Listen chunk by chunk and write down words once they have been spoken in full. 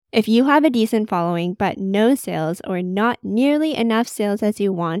If you have a decent following but no sales or not nearly enough sales as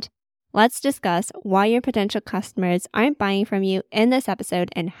you want, let's discuss why your potential customers aren't buying from you in this episode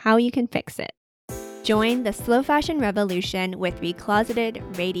and how you can fix it. Join the Slow Fashion Revolution with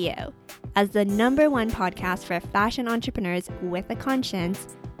Recloseted Radio. As the #1 podcast for fashion entrepreneurs with a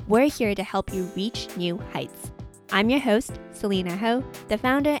conscience, we're here to help you reach new heights. I'm your host, Selena Ho, the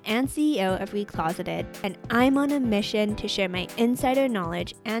founder and CEO of Recloseted, and I'm on a mission to share my insider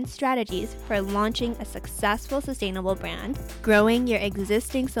knowledge and strategies for launching a successful, sustainable brand, growing your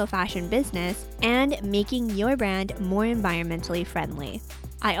existing slow fashion business, and making your brand more environmentally friendly.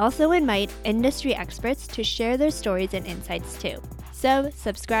 I also invite industry experts to share their stories and insights too. So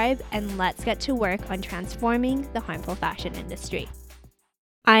subscribe and let's get to work on transforming the harmful fashion industry.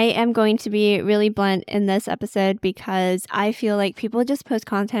 I am going to be really blunt in this episode because I feel like people just post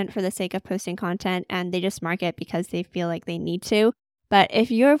content for the sake of posting content and they just market because they feel like they need to. But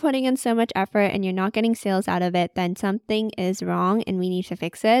if you're putting in so much effort and you're not getting sales out of it, then something is wrong and we need to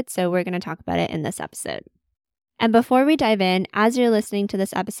fix it. So we're going to talk about it in this episode. And before we dive in, as you're listening to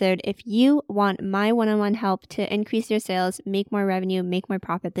this episode, if you want my one-on-one help to increase your sales, make more revenue, make more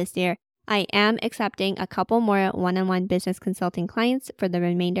profit this year, I am accepting a couple more one-on-one business consulting clients for the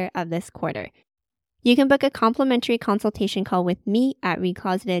remainder of this quarter. You can book a complimentary consultation call with me at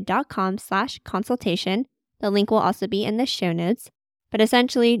recloseted.com/consultation. The link will also be in the show notes. But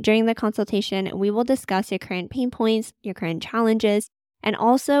essentially, during the consultation, we will discuss your current pain points, your current challenges, and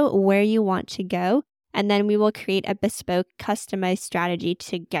also where you want to go. And then we will create a bespoke, customized strategy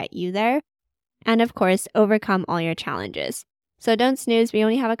to get you there. And of course, overcome all your challenges. So don't snooze, we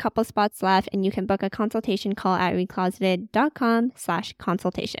only have a couple spots left and you can book a consultation call at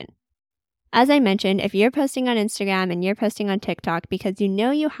recloseted.com/consultation. As I mentioned, if you're posting on Instagram and you're posting on TikTok because you know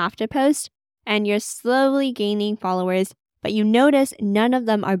you have to post and you're slowly gaining followers, but you notice none of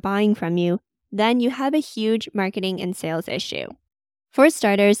them are buying from you, then you have a huge marketing and sales issue. For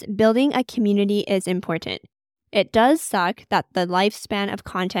starters, building a community is important. It does suck that the lifespan of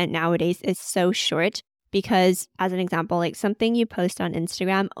content nowadays is so short. Because, as an example, like something you post on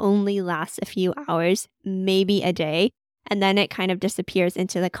Instagram only lasts a few hours, maybe a day, and then it kind of disappears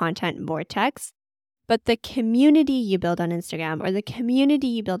into the content vortex. But the community you build on Instagram or the community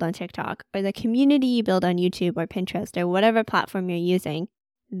you build on TikTok or the community you build on YouTube or Pinterest or whatever platform you're using,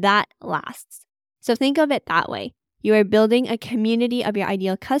 that lasts. So think of it that way. You are building a community of your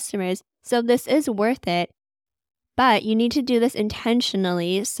ideal customers, so this is worth it. But you need to do this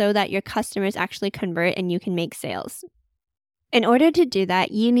intentionally so that your customers actually convert and you can make sales. In order to do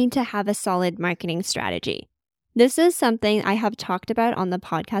that, you need to have a solid marketing strategy. This is something I have talked about on the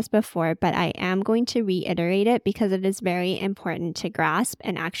podcast before, but I am going to reiterate it because it is very important to grasp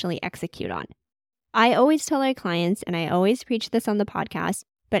and actually execute on. I always tell our clients, and I always preach this on the podcast,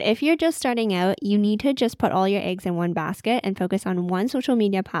 but if you're just starting out, you need to just put all your eggs in one basket and focus on one social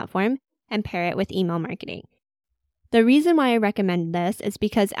media platform and pair it with email marketing. The reason why I recommend this is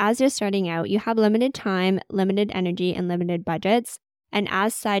because as you're starting out, you have limited time, limited energy, and limited budgets. And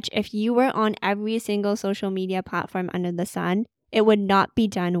as such, if you were on every single social media platform under the sun, it would not be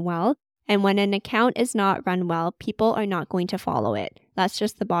done well. And when an account is not run well, people are not going to follow it. That's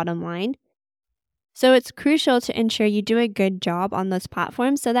just the bottom line. So it's crucial to ensure you do a good job on those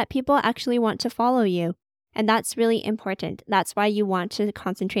platforms so that people actually want to follow you. And that's really important. That's why you want to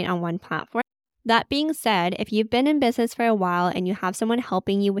concentrate on one platform. That being said, if you've been in business for a while and you have someone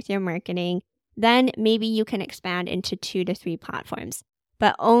helping you with your marketing, then maybe you can expand into 2 to 3 platforms.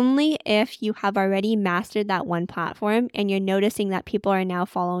 But only if you have already mastered that one platform and you're noticing that people are now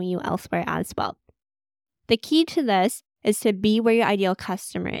following you elsewhere as well. The key to this is to be where your ideal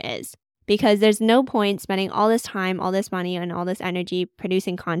customer is, because there's no point spending all this time, all this money, and all this energy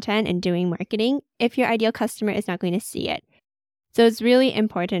producing content and doing marketing if your ideal customer is not going to see it. So it's really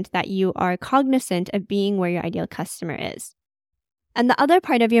important that you are cognizant of being where your ideal customer is. And the other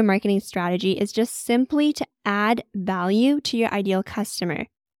part of your marketing strategy is just simply to add value to your ideal customer.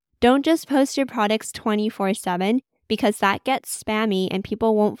 Don't just post your products 24/7 because that gets spammy and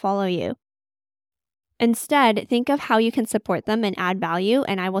people won't follow you. Instead, think of how you can support them and add value,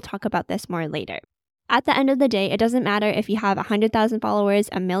 and I will talk about this more later. At the end of the day, it doesn't matter if you have 100,000 followers,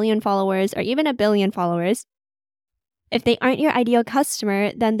 1 million followers, or even 1 billion followers. If they aren't your ideal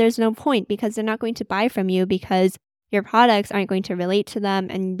customer, then there's no point because they're not going to buy from you because your products aren't going to relate to them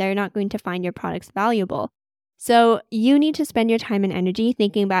and they're not going to find your products valuable. So you need to spend your time and energy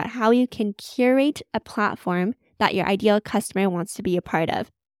thinking about how you can curate a platform that your ideal customer wants to be a part of.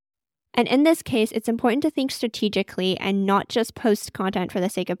 And in this case, it's important to think strategically and not just post content for the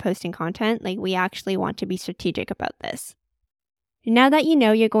sake of posting content. Like, we actually want to be strategic about this. Now that you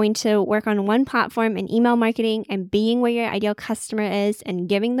know you're going to work on one platform in email marketing and being where your ideal customer is and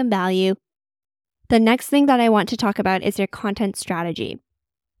giving them value, the next thing that I want to talk about is your content strategy.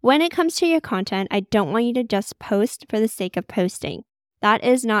 When it comes to your content, I don't want you to just post for the sake of posting. That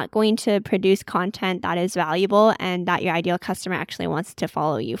is not going to produce content that is valuable and that your ideal customer actually wants to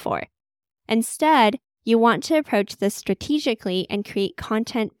follow you for. Instead, you want to approach this strategically and create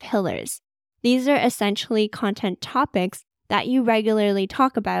content pillars. These are essentially content topics that you regularly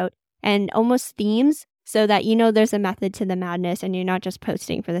talk about and almost themes so that you know there's a method to the madness and you're not just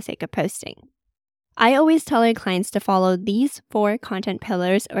posting for the sake of posting. I always tell our clients to follow these 4 content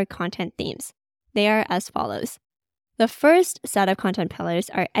pillars or content themes. They are as follows. The first set of content pillars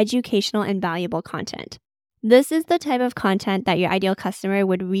are educational and valuable content. This is the type of content that your ideal customer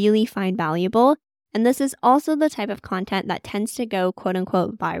would really find valuable, and this is also the type of content that tends to go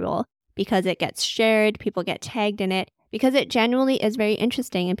quote-unquote viral because it gets shared, people get tagged in it, because it genuinely is very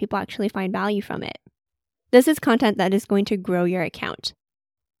interesting and people actually find value from it. This is content that is going to grow your account.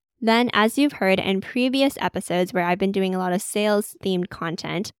 Then, as you've heard in previous episodes where I've been doing a lot of sales-themed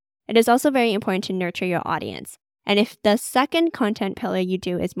content, it is also very important to nurture your audience. And if the second content pillar you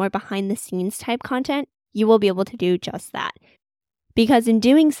do is more behind-the-scenes type content, you will be able to do just that. Because in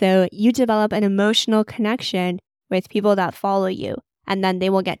doing so, you develop an emotional connection with people that follow you, and then they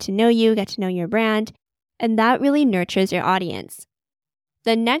will get to know you, get to know your brand, and that really nurtures your audience.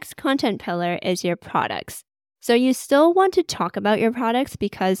 The next content pillar is your products. So you still want to talk about your products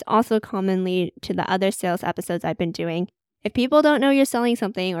because also commonly to the other sales episodes I've been doing, if people don't know you're selling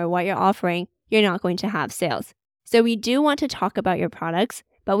something or what you're offering, you're not going to have sales. So we do want to talk about your products,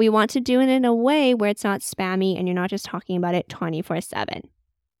 but we want to do it in a way where it's not spammy and you're not just talking about it 24/7.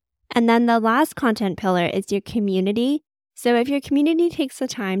 And then the last content pillar is your community. So if your community takes the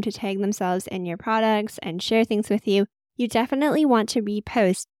time to tag themselves in your products and share things with you, you definitely want to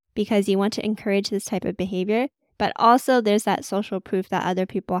repost because you want to encourage this type of behavior. But also there's that social proof that other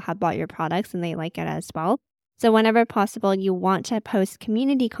people have bought your products and they like it as well. So whenever possible, you want to post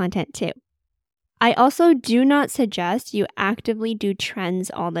community content too. I also do not suggest you actively do trends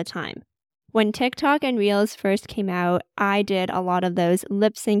all the time. When TikTok and Reels first came out, I did a lot of those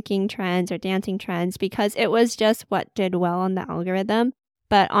lip syncing trends or dancing trends because it was just what did well on the algorithm.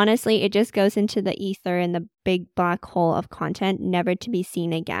 But honestly, it just goes into the ether and the big black hole of content, never to be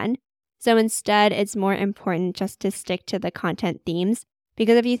seen again. So instead, it's more important just to stick to the content themes.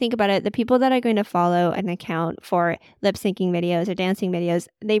 Because if you think about it, the people that are going to follow an account for lip syncing videos or dancing videos,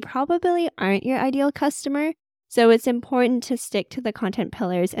 they probably aren't your ideal customer. So it's important to stick to the content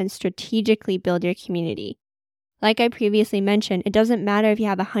pillars and strategically build your community. Like I previously mentioned, it doesn't matter if you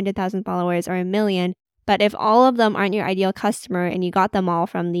have 100,000 followers or 1 million, but if all of them aren't your ideal customer and you got them all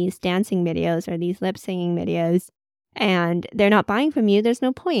from these dancing videos or these lip singing videos and they're not buying from you, there's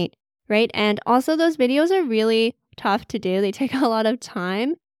no point, right? And also those videos are really tough to do. They take a lot of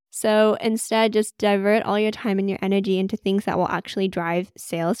time. So instead, just divert all your time and your energy into things that will actually drive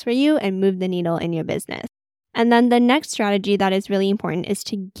sales for you and move the needle in your business. And then the next strategy that is really important is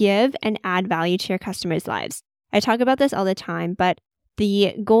to give and add value to your customers' lives. I talk about this all the time, but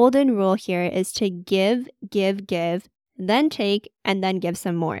the golden rule here is to give, then take, and then give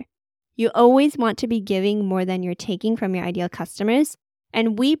some more. You always want to be giving more than you're taking from your ideal customers.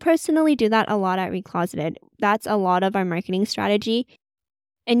 And we personally do that a lot at Recloseted. That's a lot of our marketing strategy.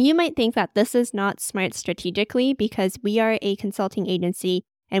 And you might think that this is not smart strategically because we are a consulting agency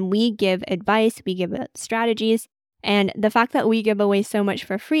and we give advice, we give strategies. And the fact that we give away so much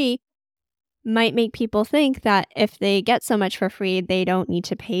for free might make people think that if they get so much for free, they don't need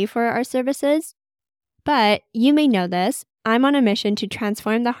to pay for our services. But you may know this. I'm on a mission to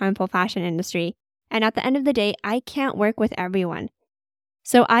transform the harmful fashion industry. And at the end of the day, I can't work with everyone.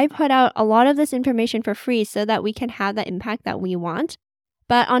 So I put out a lot of this information for free so that we can have the impact that we want.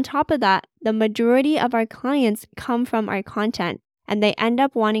 But on top of that, the majority of our clients come from our content and they end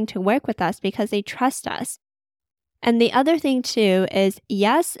up wanting to work with us because they trust us. And the other thing too is,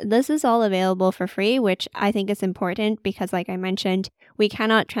 yes, this is all available for free, which I think is important because like I mentioned, we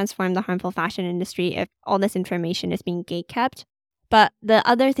cannot transform the harmful fashion industry if all this information is being gatekept. But the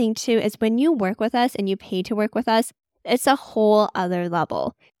other thing too is when you work with us and you pay to work with us, it's a whole other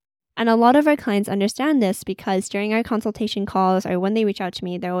level. And a lot of our clients understand this because during our consultation calls or when they reach out to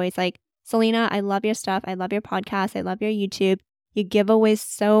me, they're always like, Selena, I love your stuff. I love your podcast. I love your YouTube. You give away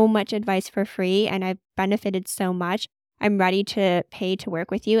so much advice for free and I've benefited so much. I'm ready to pay to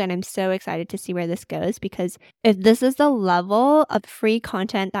work with you and I'm so excited to see where this goes because if this is the level of free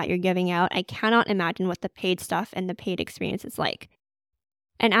content that you're giving out, I cannot imagine what the paid stuff and the paid experience is like.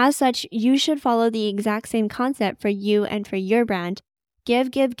 And as such, you should follow the exact same concept for you and for your brand. Give,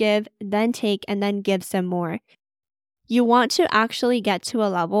 then take, and then give some more. You want to actually get to a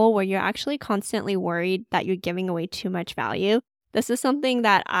level where you're actually constantly worried that you're giving away too much value. This is something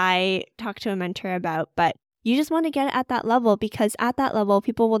that I talked to a mentor about, but you just want to get at that level, because at that level,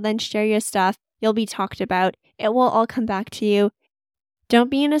 people will then share your stuff. You'll be talked about. It will all come back to you.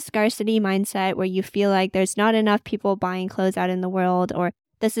 Don't be in a scarcity mindset where you feel like there's not enough people buying clothes out in the world, or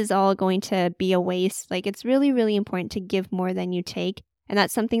this is all going to be a waste. Like, it's really, really important to give more than you take. And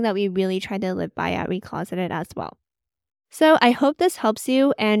that's something that we really try to live by at Recloseted as well. So I hope this helps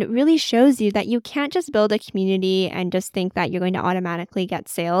you and really shows you that you can't just build a community and just think that you're going to automatically get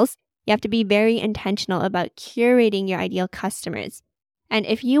sales. You have to be very intentional about curating your ideal customers. And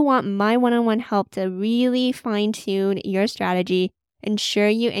if you want my one-on-one help to really fine-tune your strategy, ensure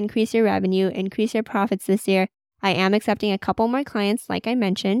you increase your revenue, increase your profits this year, I am accepting a couple more clients like I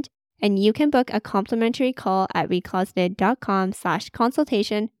mentioned, and you can book a complimentary call at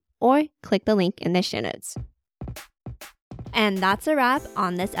recloseted.com/consultation or click the link in the show notes. And that's a wrap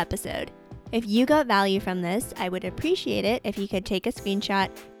on this episode. If you got value from this, I would appreciate it if you could take a screenshot,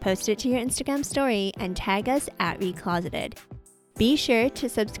 post it to your Instagram story, and tag us at Recloseted. Be sure to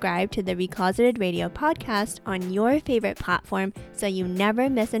subscribe to the Recloseted Radio podcast on your favorite platform so you never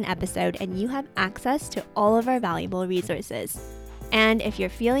miss an episode and you have access to all of our valuable resources. And if you're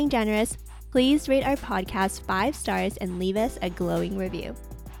feeling generous, please rate our podcast 5 stars and leave us a glowing review.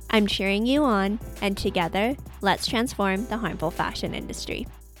 I'm cheering you on, and together, let's transform the harmful fashion industry.